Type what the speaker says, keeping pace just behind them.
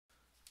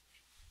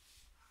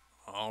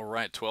All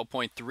right,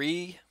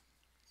 12.3,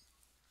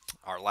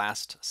 our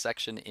last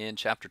section in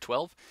chapter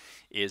 12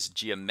 is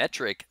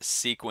geometric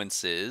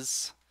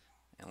sequences.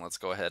 And let's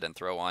go ahead and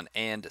throw on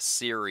and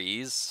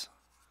series.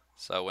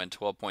 So in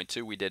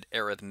 12.2 we did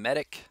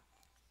arithmetic.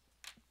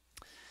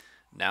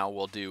 Now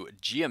we'll do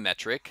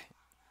geometric.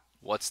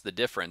 What's the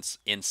difference?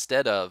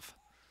 Instead of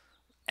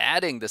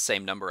adding the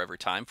same number every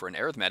time for an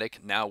arithmetic,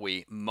 now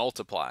we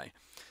multiply.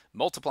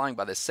 Multiplying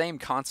by the same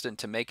constant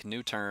to make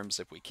new terms.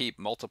 If we keep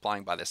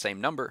multiplying by the same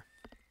number,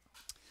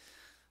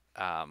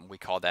 we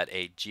call that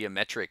a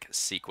geometric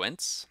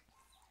sequence.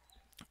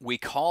 We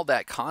call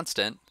that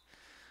constant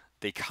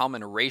the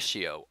common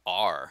ratio,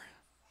 r.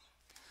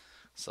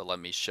 So let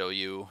me show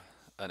you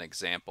an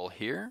example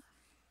here.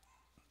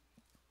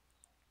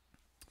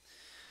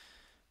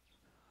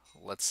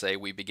 Let's say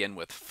we begin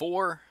with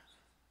 4,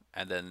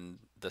 and then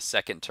the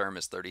second term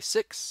is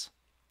 36,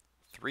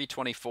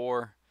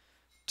 324,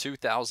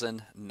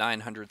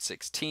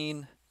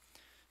 2,916,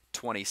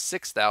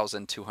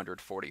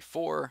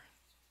 26,244, ...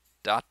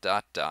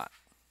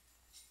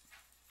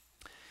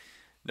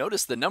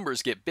 Notice the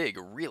numbers get big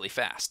really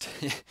fast.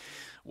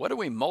 What are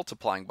we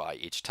multiplying by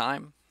each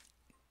time?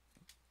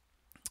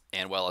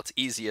 And well, it's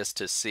easiest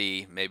to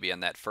see maybe in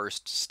that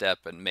first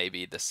step, and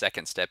maybe the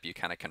second step you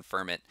kind of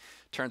confirm it.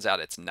 Turns out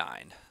it's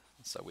 9.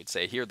 So we'd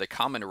say here the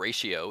common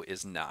ratio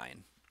is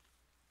 9.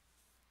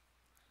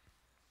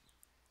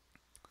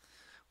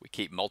 We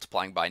keep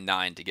multiplying by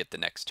 9 to get the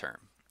next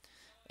term.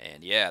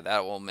 And yeah,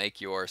 that will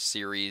make your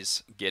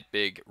series get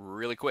big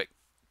really quick.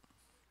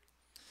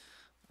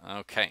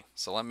 Okay,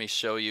 so let me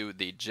show you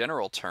the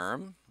general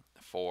term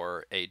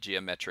for a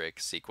geometric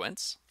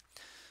sequence.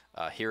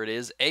 Here it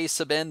is, a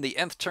sub n, the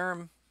nth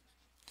term,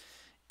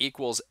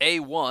 equals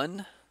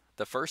a1,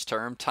 the first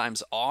term,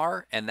 times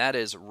r, and that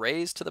is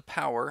raised to the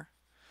power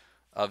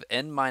of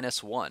n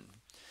minus 1.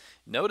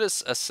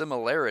 Notice a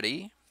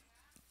similarity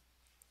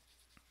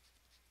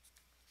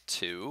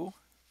to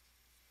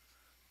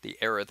the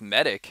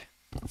arithmetic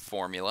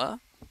formula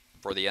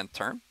for the nth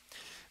term.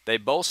 They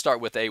both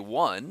start with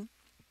a1,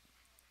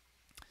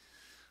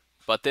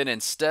 but then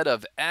instead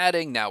of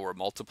adding, now we're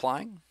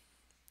multiplying.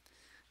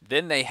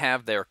 Then they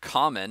have their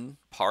common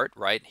part,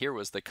 right? Here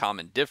was the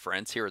common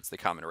difference. Here it's the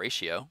common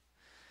ratio.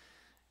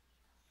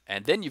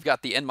 And then you've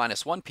got the n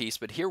minus 1 piece,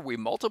 but here we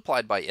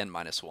multiplied by n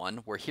minus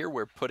 1, where here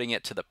we're putting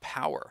it to the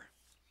power.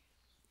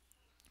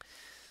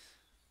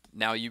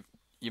 Now you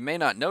may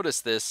not notice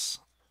this,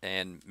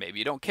 and maybe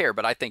you don't care,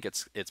 but I think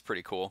it's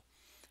pretty cool.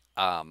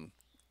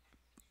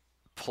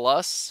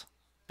 Plus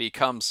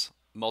becomes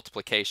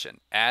multiplication.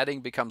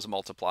 Adding becomes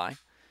multiply,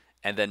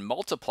 and then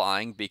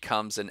multiplying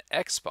becomes an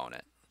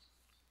exponent.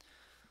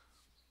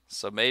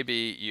 So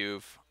maybe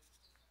you've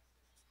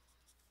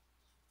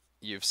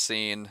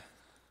seen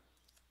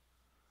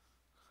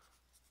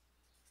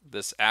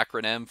this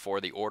acronym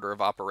for the order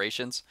of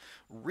operations.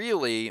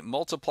 Really,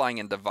 multiplying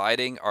and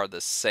dividing are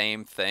the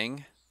same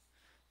thing,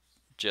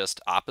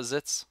 just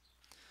opposites.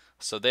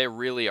 So they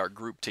really are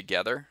grouped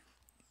together.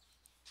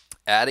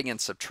 Adding and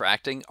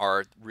subtracting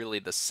are really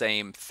the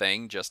same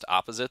thing, just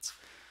opposites.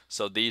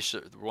 So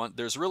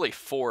there's really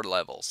 4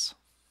 levels.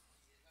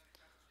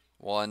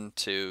 1,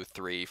 2,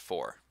 3,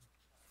 4.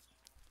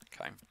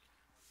 Okay.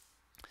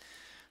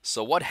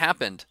 So what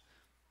happened,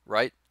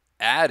 right?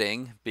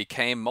 Adding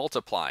became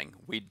multiplying.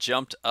 We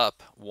jumped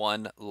up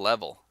 1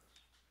 level.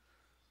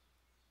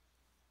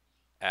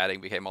 Adding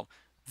became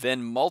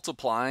then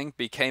multiplying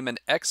became an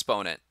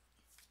exponent,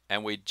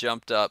 and we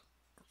jumped up,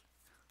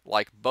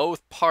 like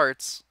both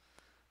parts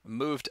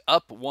moved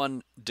up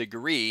 1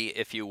 degree,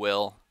 if you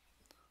will,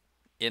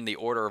 in the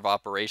order of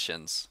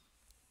operations.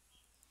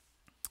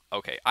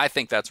 Okay, I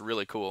think that's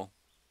really cool.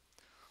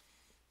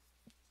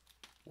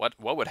 What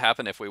would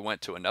happen if we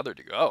went to another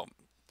degree? Oh,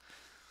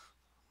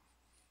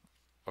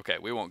 okay,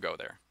 we won't go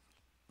there.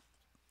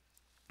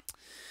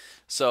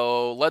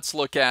 So let's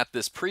look at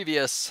this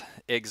previous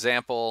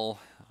example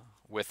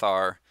with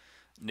our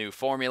new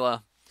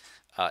formula.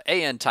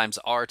 An times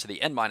r to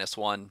the n minus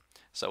 1.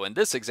 So in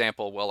this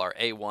example, well, our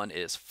a1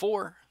 is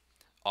 4,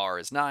 r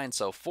is 9,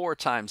 so 4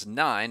 times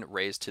 9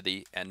 raised to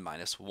the n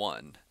minus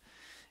 1.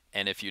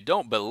 And if you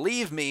don't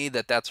believe me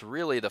that that's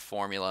really the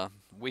formula,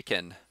 we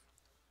can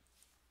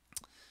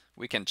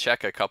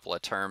check a couple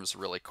of terms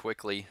really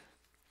quickly.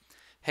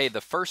 Hey, the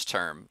first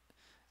term,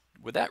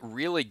 would that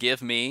really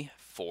give me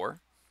 4?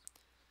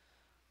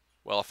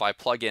 Well, if I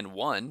plug in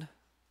 1,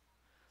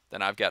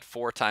 then I've got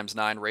 4 times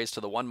 9 raised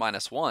to the 1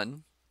 minus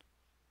 1.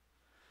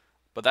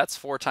 But that's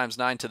 4 times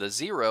 9 to the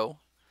 0,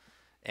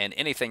 and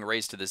anything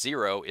raised to the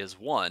 0 is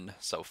 1,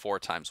 so 4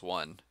 times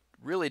 1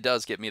 really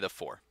does get me the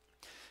 4.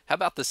 How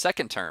about the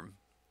second term?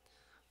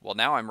 Well,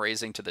 now I'm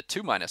raising to the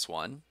 2 minus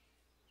 1,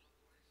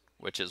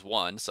 which is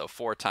 1, so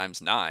 4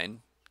 times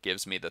 9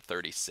 gives me the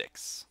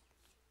 36.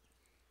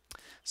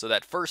 So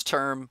that first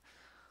term,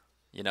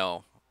 you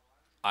know,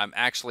 I'm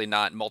actually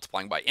not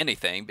multiplying by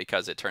anything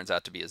because it turns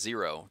out to be a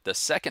 0. The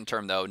second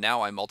term, though,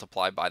 now I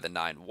multiply by the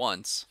 9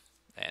 once,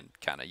 and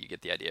kind of you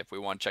get the idea. If we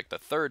want to check the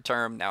third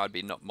term, now I'd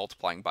be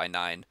multiplying by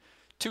 9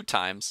 2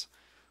 times.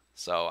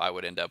 So I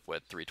would end up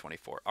with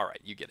 324. All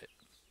right, you get it.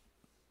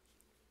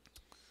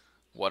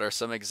 What are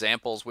some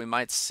examples we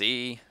might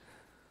see?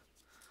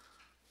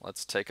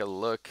 Let's take a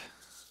look.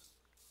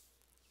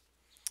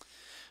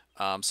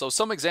 So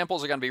some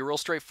examples are going to be real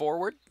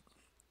straightforward.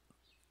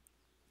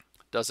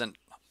 Doesn't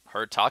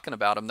hurt talking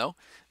about them, though.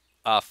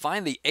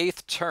 Find the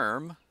 8th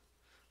term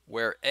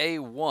where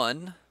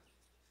A1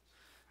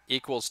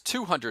 equals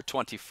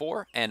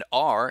 224 and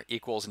R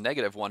equals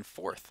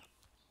 -1/4.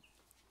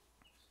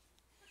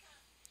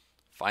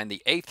 Find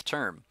the 8th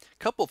term.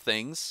 Couple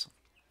things.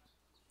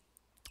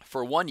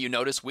 For one, you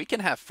notice we can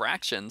have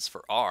fractions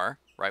for R,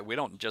 right? We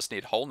don't just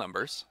need whole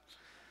numbers.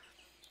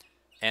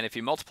 And if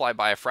you multiply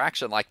by a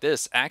fraction like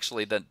this,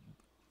 actually the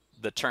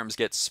terms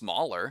get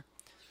smaller.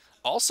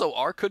 Also,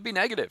 R could be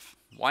negative.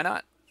 Why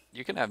not?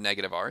 You can have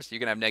negative R's. You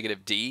can have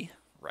negative D,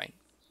 right?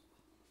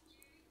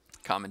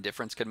 Common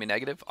difference can be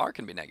negative. R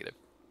can be negative.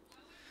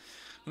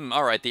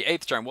 All right, the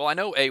 8th term. Well, I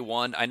know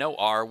A1. I know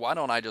R. Why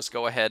don't I just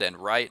go ahead and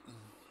write...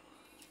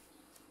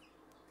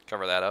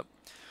 Cover that up.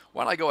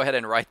 Why don't I go ahead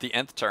and write the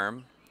nth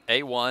term,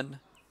 A1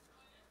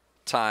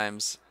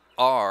 times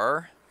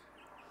R,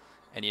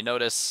 and you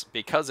notice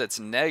because it's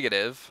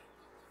negative,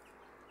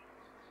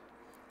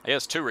 I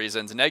guess 2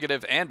 reasons,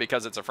 negative and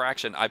because it's a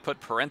fraction, I put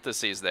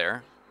parentheses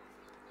there,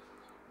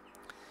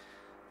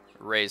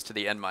 raised to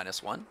the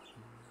n-1.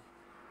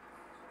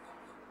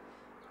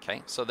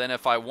 Okay, so then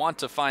if I want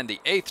to find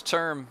the 8th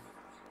term,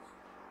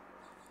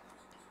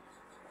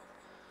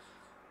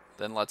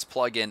 then let's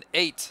plug in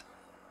 8.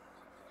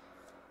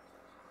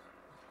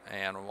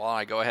 And while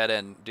I go ahead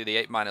and do the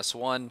 8 minus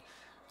 1,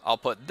 I'll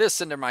put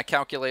this into my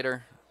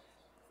calculator.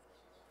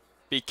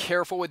 Be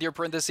careful with your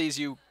parentheses.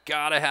 You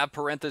gotta have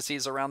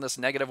parentheses around this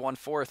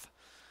 -1/4.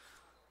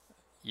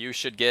 You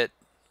should get,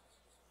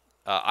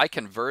 I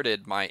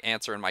converted my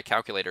answer in my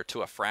calculator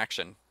to a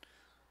fraction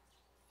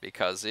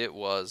because it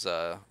was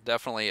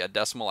definitely a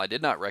decimal I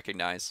did not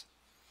recognize.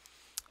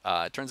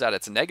 It turns out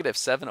it's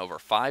 -7 over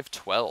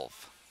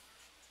 512.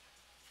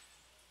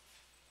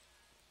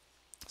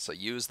 So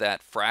use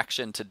that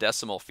fraction to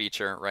decimal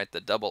feature, right?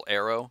 The double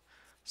arrow.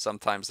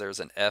 Sometimes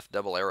there's an F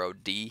double arrow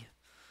D,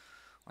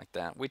 like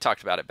that. We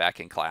talked about it back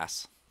in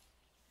class.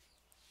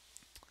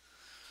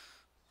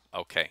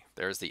 Okay,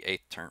 there's the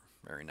 8th term.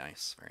 Very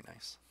nice, very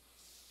nice.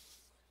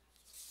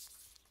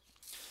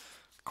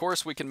 Of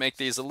course, we can make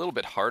these a little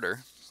bit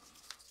harder.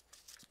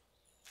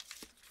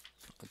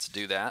 Let's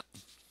do that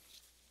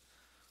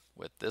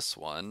with this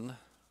one.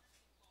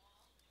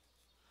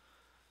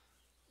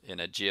 In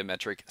a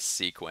geometric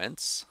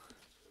sequence,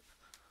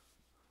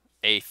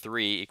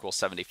 A3 equals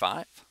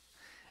 75,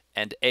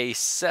 and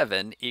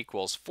A7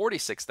 equals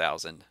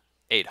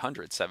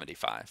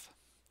 46,875.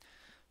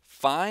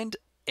 Find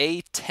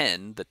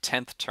A10, the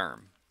 10th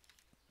term.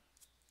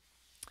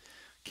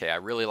 Okay, I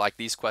really like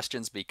these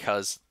questions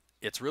because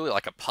it's really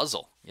like a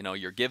puzzle. You know,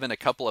 you're given a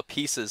couple of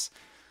pieces,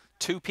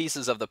 2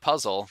 pieces of the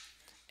puzzle,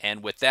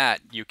 and with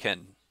that, you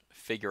can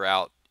figure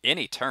out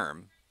any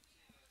term.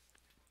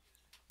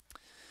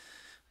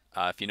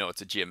 If you know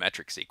it's a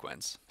geometric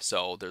sequence.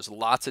 So there's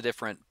lots of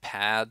different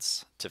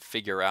paths to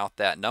figure out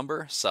that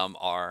number. Some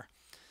are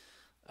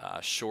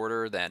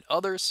shorter than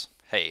others.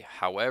 Hey,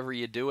 however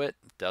you do it,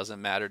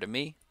 doesn't matter to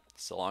me,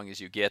 so long as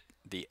you get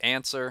the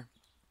answer.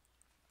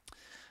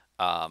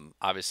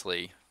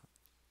 Obviously,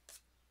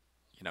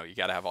 you know, you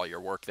got to have all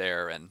your work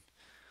there, and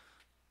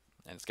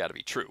it's got to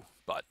be true.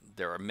 But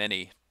there are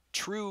many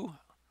true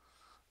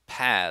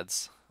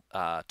paths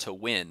to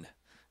win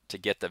to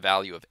get the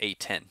value of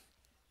A10.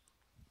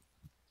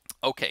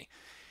 Okay,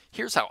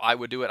 here's how I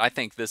would do it. I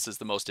think this is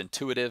the most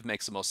intuitive,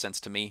 makes the most sense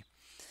to me.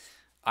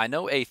 I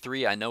know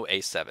A3, I know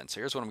A7, so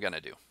here's what I'm going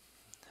to do.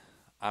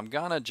 I'm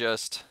going to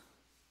just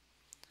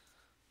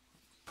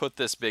put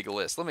this big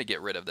list. Let me get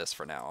rid of this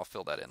for now. I'll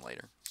fill that in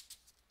later.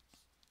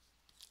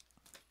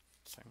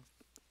 Okay.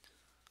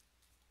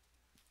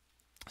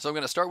 So I'm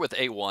going to start with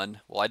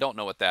A1. Well, I don't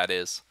know what that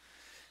is.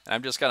 And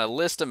I'm just going to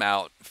list them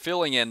out,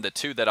 filling in the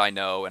 2 that I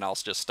know, and I'll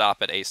just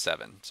stop at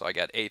A7. So I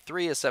got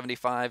A3 is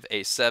 75,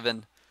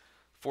 A7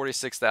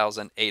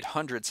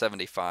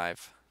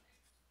 46,875,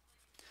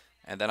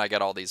 and then I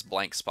got all these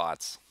blank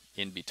spots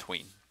in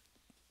between.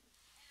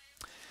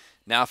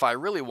 Now, if I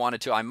really wanted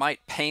to, I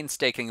might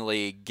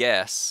painstakingly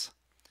guess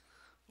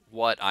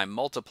what I'm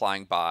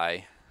multiplying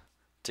by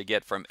to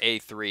get from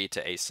A3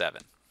 to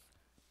A7.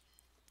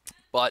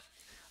 But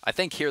I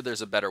think here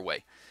there's a better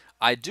way.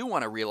 I do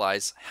want to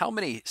realize how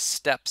many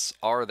steps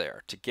are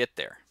there to get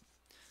there.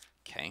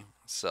 Okay,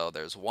 so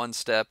there's 1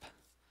 step,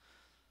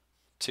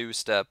 2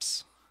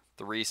 steps,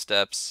 3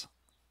 steps,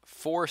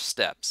 4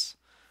 steps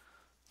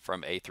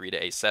from A3 to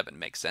A7.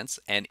 Makes sense.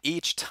 And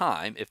each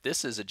time, if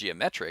this is a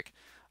geometric,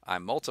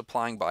 I'm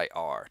multiplying by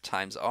R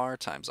times R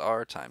times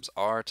R times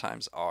R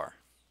times R.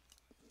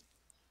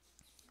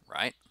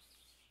 Right?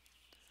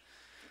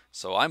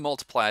 So I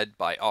multiplied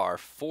by R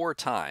 4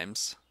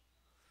 times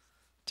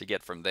to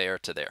get from there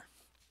to there.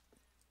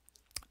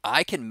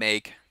 I can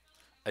make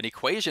an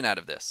equation out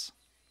of this.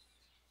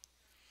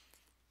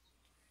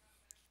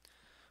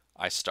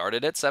 I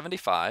started at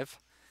 75,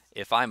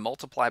 If I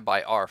multiply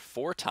by r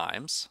 4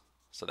 times,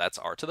 so that's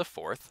r to the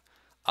 4th,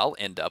 I'll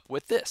end up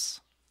with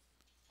this.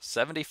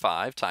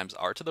 75 times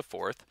r to the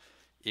 4th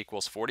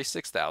equals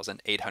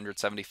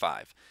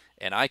 46,875.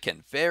 And I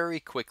can very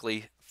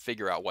quickly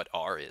figure out what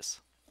r is.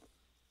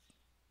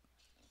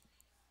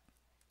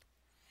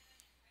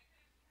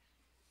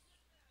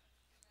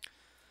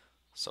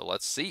 So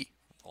let's see.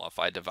 Well, if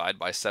I divide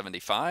by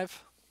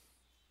 75,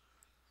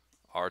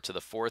 r to the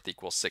 4th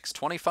equals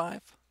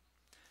 625.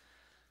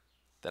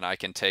 Then I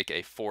can take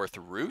a 4th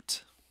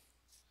root,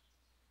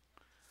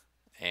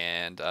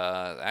 and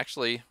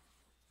actually,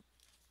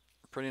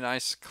 pretty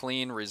nice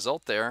clean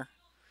result there.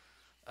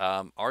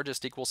 R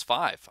just equals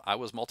 5. I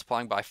was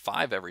multiplying by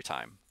 5 every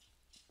time.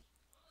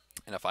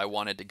 And if I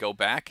wanted to go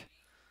back,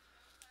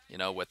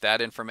 with that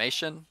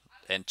information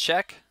and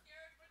check,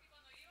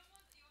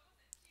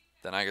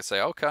 then I could say,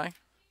 okay,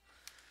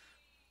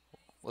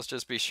 let's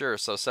just be sure.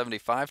 So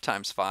 75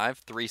 times 5,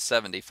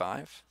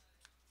 375.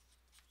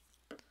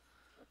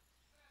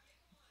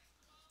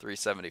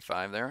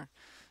 375 there.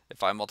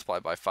 If I multiply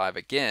by 5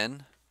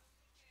 again,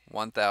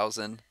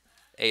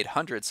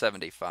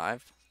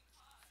 1,875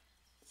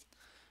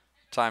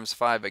 times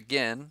 5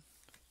 again,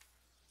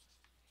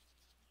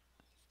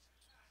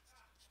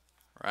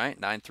 right?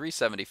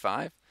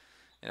 9,375.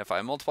 And if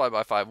I multiply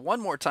by 5 one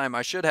more time,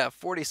 I should have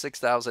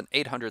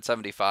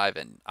 46,875,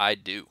 and I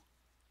do.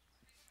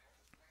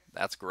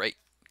 That's great.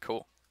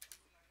 Cool.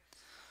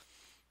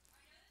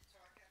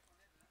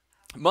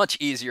 Much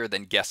easier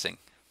than guessing.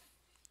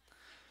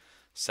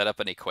 Set up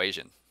an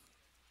equation.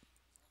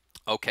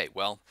 Okay,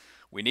 well,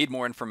 we need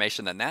more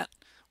information than that.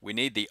 We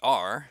need the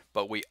r,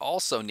 but we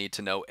also need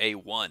to know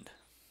a1.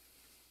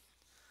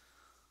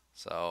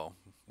 So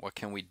what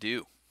can we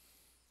do?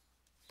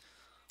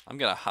 I'm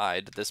going to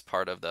hide this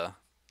part of the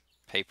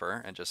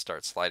paper and just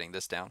start sliding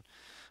this down.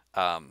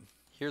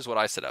 Here's what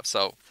I set up.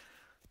 So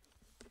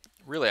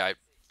really,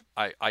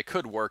 I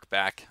could work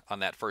back on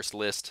that first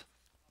list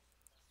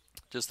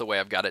just the way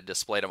I've got it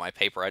displayed on my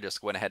paper. I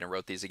just went ahead and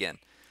wrote these again.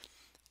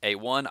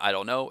 A1, I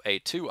don't know.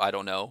 A2, I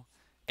don't know.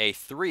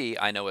 A3,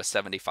 I know is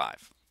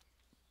 75.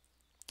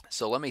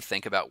 So let me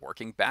think about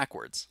working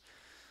backwards.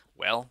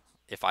 Well,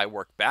 if I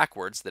work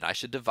backwards, then I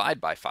should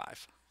divide by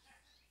 5.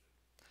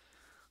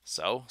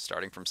 So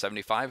starting from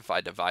 75, if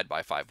I divide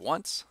by 5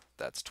 once,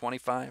 that's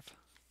 25.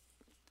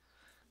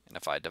 And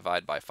if I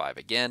divide by 5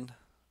 again,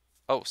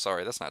 oh,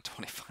 sorry, that's not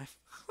 25.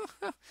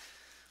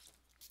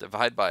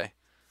 Divide by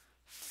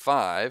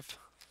 5,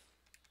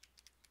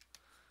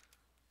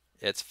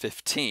 it's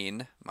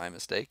 15, my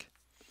mistake.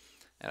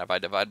 And if I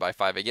divide by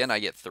 5 again, I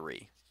get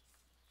 3.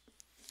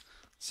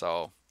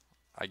 So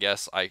I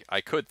guess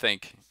I could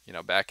think,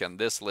 back in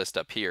this list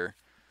up here,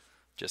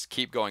 just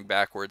keep going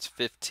backwards,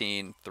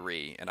 15,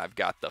 3, and I've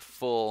got the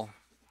full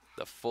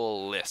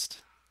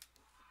list.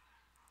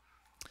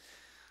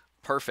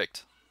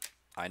 Perfect.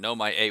 I know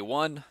my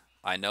A1,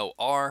 I know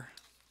R.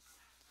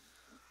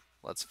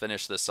 Let's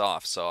finish this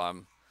off. So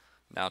I'm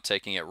now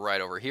taking it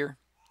right over here.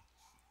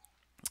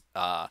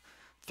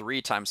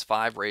 3 times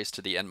 5 raised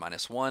to the n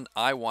minus 1.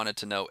 I wanted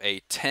to know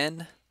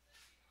A10,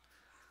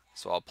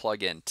 so I'll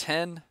plug in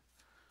 10.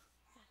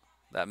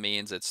 That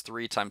means it's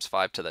 3 times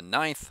 5 to the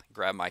 9th.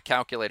 Grab my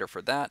calculator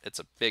for that. It's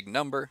a big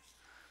number.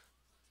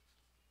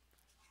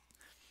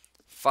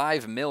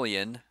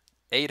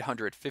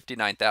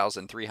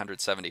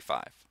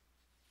 5,859,375.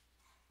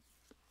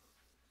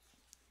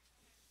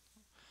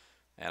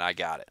 And I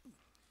got it.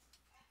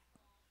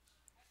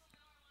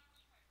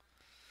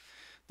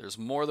 There's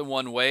more than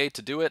one way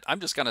to do it.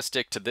 I'm just going to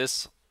stick to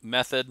this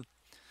method.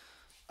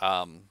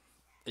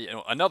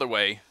 Another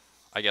way,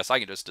 I guess I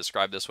can just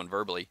describe this one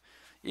verbally.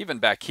 Even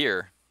back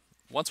here,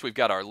 once we've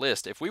got our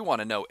list, if we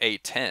want to know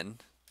A10,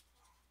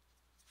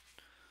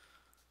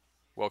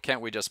 well,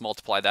 can't we just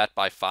multiply that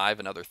by 5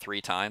 another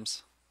 3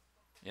 times?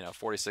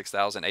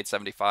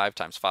 46,875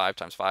 times 5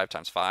 times 5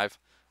 times 5,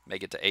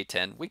 make it to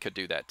A10. We could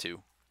do that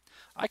too.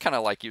 I kind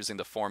of like using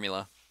the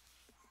formula.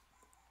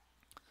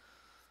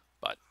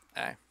 But,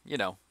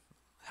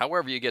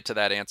 however you get to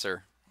that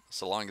answer,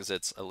 so long as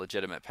it's a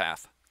legitimate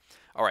path.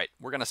 All right,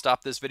 we're going to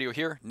stop this video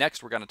here.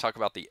 Next, we're going to talk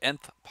about the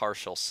nth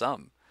partial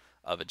sum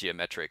of a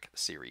geometric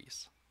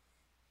series.